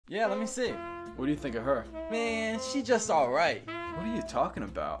Yeah, let me see. What do you think of her? Man, she just alright. What are you talking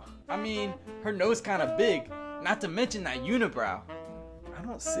about? I mean, her nose kinda big, not to mention that unibrow. I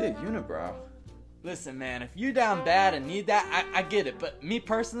don't see a unibrow. Listen, man, if you're down bad and need that, I get it. But me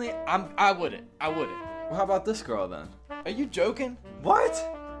personally, I wouldn't. Well, how about this girl then? Are you joking? What?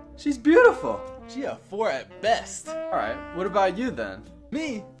 She's beautiful. She a 4 at best. Alright, what about you then?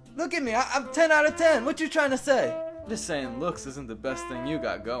 Me? Look at me, I'm 10 out of 10. What you trying to say? I'm just saying looks isn't the best thing you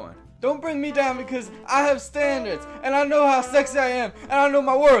got going. Don't bring me down because I have standards, and I know how sexy I am, and I know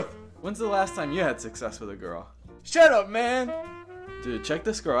my worth. When's the last time you had success with a girl? Shut up, man. Dude, check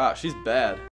this girl out. She's bad.